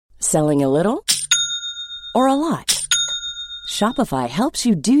Selling a little or a lot? Shopify helps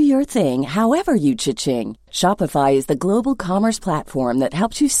you do your thing however you cha-ching. Shopify is the global commerce platform that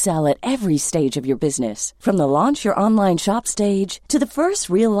helps you sell at every stage of your business. From the launch your online shop stage to the first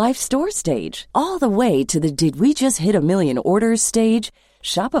real-life store stage, all the way to the did we just hit a million orders stage.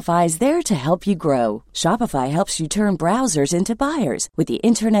 Shopify is there to help you grow. Shopify helps you turn browsers into buyers with the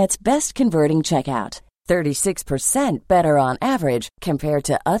internet's best converting checkout. 36% better on average compared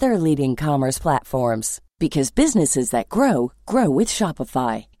to other leading commerce platforms. Because businesses that grow, grow with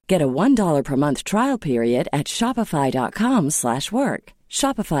Shopify. Get a $1 per month trial period at shopify.com/work.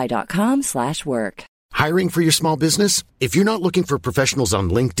 Shopify.com/work. Hiring for your small business? If you're not looking for professionals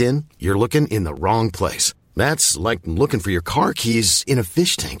on LinkedIn, you're looking in the wrong place. That's like looking for your car keys in a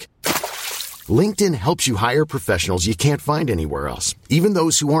fish tank. LinkedIn helps you hire professionals you can't find anywhere else, even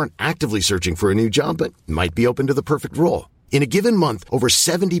those who aren't actively searching for a new job but might be open to the perfect role. In a given month, over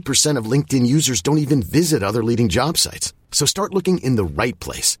 70% of LinkedIn users don't even visit other leading job sites. So start looking in the right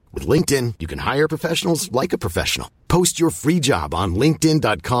place. With LinkedIn, you can hire professionals like a professional. Post your free job on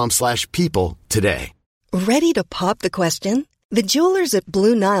linkedin.com/people today. Ready to pop the question? The jewelers at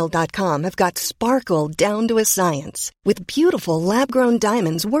BlueNile.com have got sparkle down to a science with beautiful lab-grown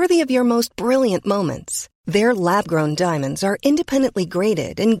diamonds worthy of your most brilliant moments. Their lab-grown diamonds are independently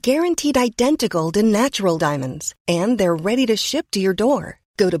graded and guaranteed identical to natural diamonds, and they're ready to ship to your door.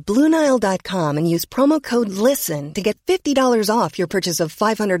 Go to BlueNile.com and use promo code LISTEN to get $50 off your purchase of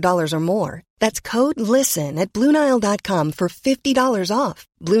 $500 or more. That's code LISTEN at BlueNile.com for $50 off.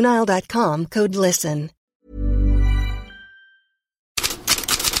 BlueNile.com, code LISTEN.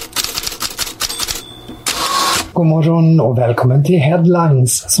 God morgon och välkommen till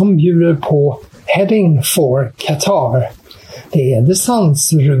Headlines som bjuder på Heading for Qatar. Det är The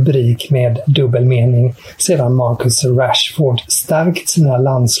Suns rubrik med dubbelmening sedan Marcus Rashford stärkt sina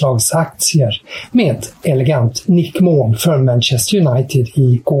landslagsaktier med ett elegant nickmål för Manchester United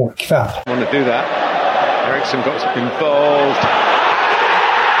igår kväll. Eriksson got involved.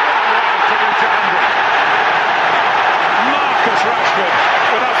 Marcus Rashford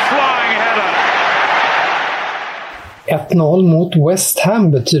with a flying header. 1-0 mot West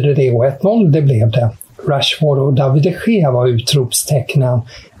Ham betyder det och 1-0 det blev det. Rashford och David de Gea var utropstecknen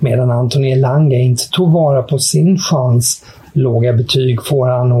medan Anthony Elanga inte tog vara på sin chans. Låga betyg får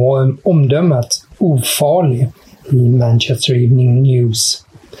han och omdömet ofarlig i Manchester Evening News.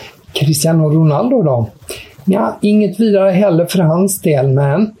 Cristiano Ronaldo då? Ja, inget vidare heller för hans del,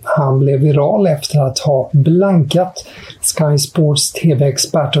 men han blev viral efter att ha blankat Sky Sports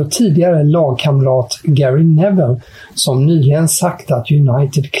TV-expert och tidigare lagkamrat Gary Neville som nyligen sagt att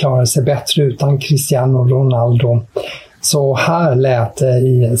United klarar sig bättre utan Cristiano Ronaldo. Så här lät det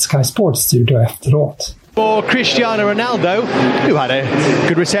i Sky Sports studio efteråt. For Cristiano Ronaldo, who had a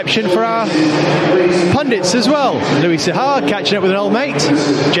good reception for our pundits as well. Louis Saha catching up with an old mate,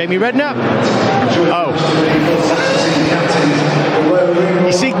 Jamie Redknapp. Oh.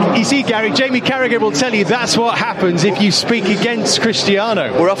 You see, Gary, Jamie Carragher will tell you that's what happens if you speak against Cristiano.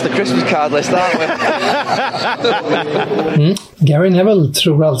 We're off the Christmas card list, aren't we? Gary Neville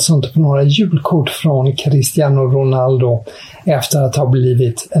tror alltså inte på några julkort från Cristiano Ronaldo efter att ha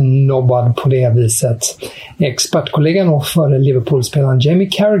blivit nobbad på det viset. Expertkollegan och före Liverpool-spelaren Jamie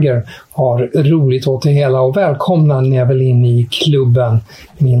Carragher har roligt åt det hela och välkomnar Neville in i klubben.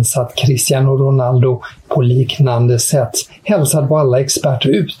 Minns att Cristiano Ronaldo på liknande sätt hälsade på alla experter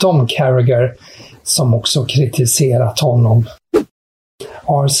utom Carragher som också kritiserat honom.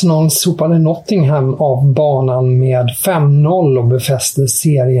 Arsenal sopade Nottingham av banan med 5-0 och befäste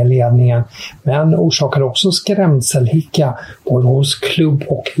serieledningen, men orsakade också skrämselhicka både hos klubb-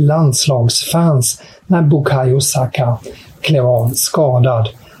 och landslagsfans när Bukayo Saka klev av skadad.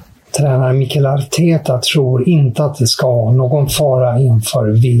 Tränare Mikel Arteta tror inte att det ska ha någon fara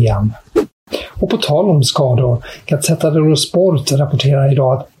inför VM. Och på tal om skador, Gazzetta dello Sport rapporterar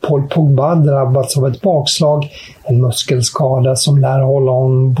idag att Paul Pogba drabbats av ett bakslag, en muskelskada som lär hålla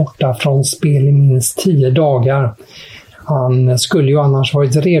honom borta från spel i minst 10 dagar. Han skulle ju annars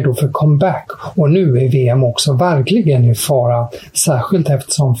varit redo för comeback och nu är VM också verkligen i fara, särskilt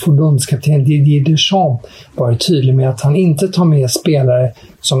eftersom förbundskapten Didier Deschamps varit tydlig med att han inte tar med spelare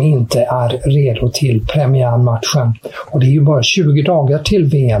som inte är redo till premiärmatchen. Och det är ju bara 20 dagar till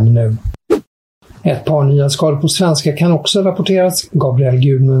VM nu. Ett par nya skador på svenska kan också rapporteras. Gabriel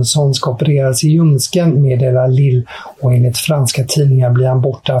Gudmundsson ska opereras i ljumsken, meddelar Lille, och enligt franska tidningar blir han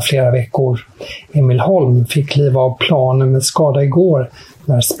borta flera veckor. Emil Holm fick kliva av planen med skada igår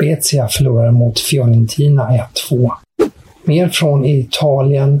när Spezia förlorade mot Fiorentina 1-2. Mer från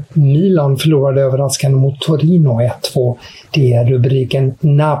Italien. Milan förlorade överraskande mot Torino 1-2. Det är rubriken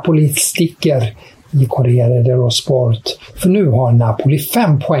Napoli sticker i Corriere dello Sport. För nu har Napoli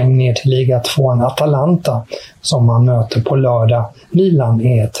 5 poäng ner till liga 2:an Atalanta som man möter på lördag. Milan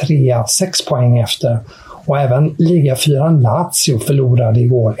är 3, 6 poäng efter. Och även liga 4:an Lazio förlorade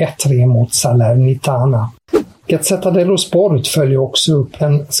igår 1-3 mot Salernitana. Gazzetta dello Sport följer också upp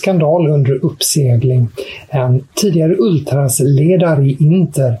en skandal under uppsegling. En tidigare ultrasledare i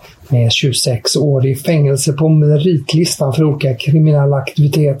Inter med 26 år i fängelse på meritlistan för olika kriminella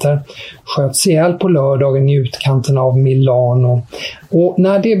aktiviteter sköts ihjäl på lördagen i utkanten av Milano. Och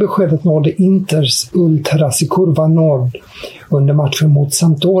när det beskedet nådde Inters ultras i Curva Nord under matchen mot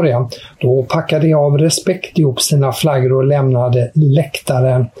Sampdoria, då packade de av respekt ihop sina flaggor och lämnade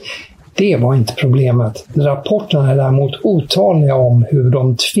läktaren. Det var inte problemet. Rapporterna är däremot otaliga om hur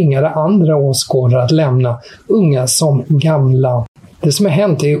de tvingade andra åskådare att lämna, unga som gamla. Det som har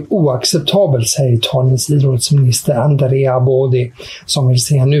hänt är oacceptabelt, säger Italiens idrottsminister Andrea Bodi, som vill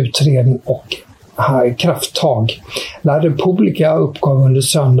se en utredning och krafttag. La Repubblica uppgav under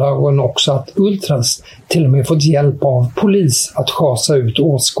söndagen också att ultras till och med fått hjälp av polis att schasa ut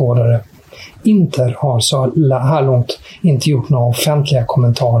åskådare. Inter har så här långt inte gjort några offentliga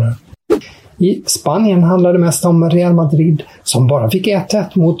kommentarer. I Spanien handlar det mest om Real Madrid som bara fick 1-1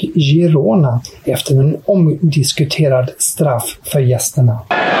 mot Girona efter en omdiskuterad straff för gästerna.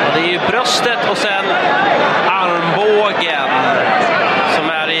 Det är ju bröstet och sen armbågen som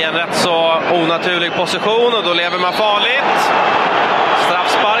är i en rätt så onaturlig position och då lever man farligt.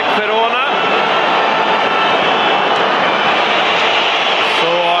 Straffspark Girona.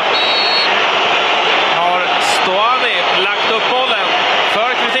 Så har Stoani lagt upp bollen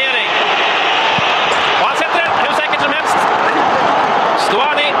för kvittering. Och han sätter den hur säkert som helst.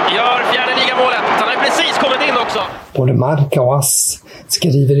 Stoani gör 4:e ligamålet. Han har precis kommit in också. Både Marca och AS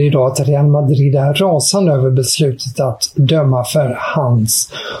skriver idag att Real Madrid är rasande över beslutet att döma för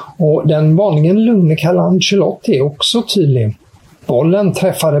hands. Och den vanligen lugne Carlo Ancelotti är också tydlig. Bollen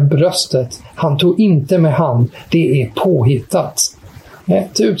träffade bröstet. Han tog inte med hand. Det är påhittat.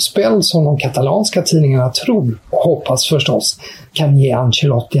 Ett utspel som de katalanska tidningarna tror och hoppas förstås kan ge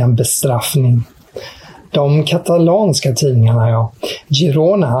Ancelotti en bestraffning. De katalanska tidningarna, ja.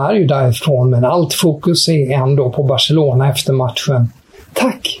 Girona är ju därifrån, men allt fokus är ändå på Barcelona efter matchen.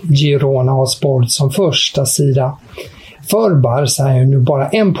 Tack Girona och Sport som första sida. För Barca är nu bara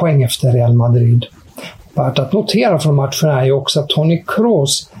 1 poäng efter Real Madrid. Värt att notera från matchen är ju också att Toni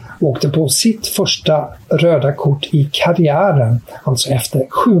Kroos åkte på sitt första röda kort i karriären, alltså efter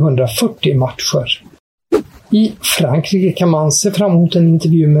 740 matcher. I Frankrike kan man se fram emot en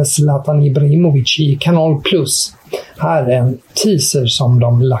intervju med Zlatan Ibrahimovic i Kanal Plus. Här är en teaser som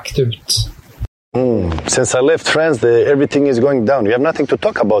de lagt ut. Since I left France, everything is going down. We have nothing to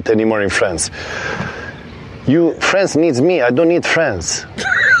talk about anymore in France. France needs me. I don't need France.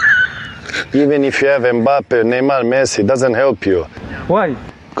 Even if you have Mbappé, Neymar, Messi, it doesn't help you. Why?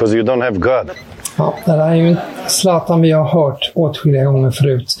 Because you don't have God. Ja, det där är ju Zlatan vi har hört åtskilliga gånger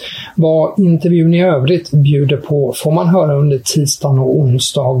förut. Vad intervjun i övrigt bjuder på får man höra under tisdagen och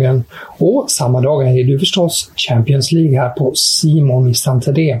onsdagen. Och samma dag är det förstås Champions League här på Simon, missa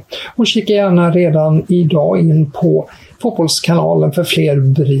inte det. Och kika gärna redan idag in på Fotbollskanalen för fler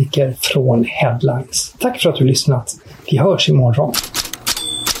rubriker från Headlines. Tack för att du lyssnat. Vi hörs imorgon.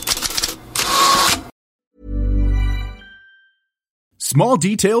 Small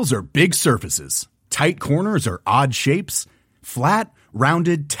details are big surfaces. Tight corners are odd shapes. Flat,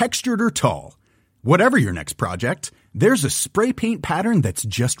 rounded, textured, or tall. Whatever your next project, there's a spray paint pattern that's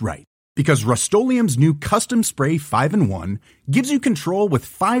just right. Because Rust-Oleum's new Custom Spray 5-in-1 gives you control with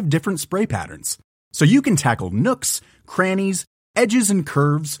 5 different spray patterns. So you can tackle nooks, crannies, edges, and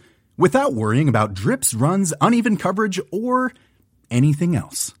curves without worrying about drips, runs, uneven coverage, or anything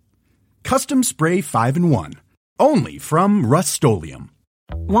else. Custom Spray 5-in-1. Only from Rust-Oleum.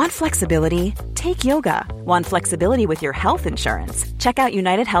 Want flexibility? Take yoga. Want flexibility with your health insurance? Check out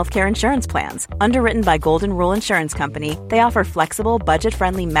United Healthcare Insurance Plans. Underwritten by Golden Rule Insurance Company, they offer flexible,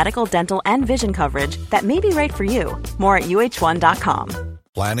 budget-friendly medical, dental, and vision coverage that may be right for you. More at uh1.com.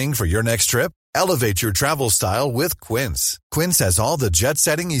 Planning for your next trip? Elevate your travel style with Quince. Quince has all the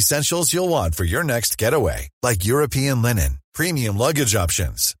jet-setting essentials you'll want for your next getaway, like European linen, premium luggage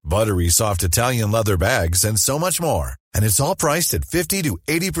options, buttery soft Italian leather bags, and so much more. And it's all priced at 50 to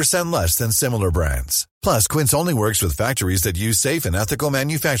 80% less than similar brands. Plus, Quince only works with factories that use safe and ethical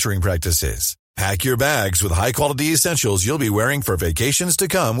manufacturing practices. Pack your bags with high-quality essentials you'll be wearing for vacations to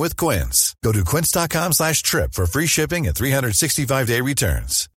come with Quince. Go to quince.com/trip for free shipping and 365-day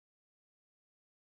returns.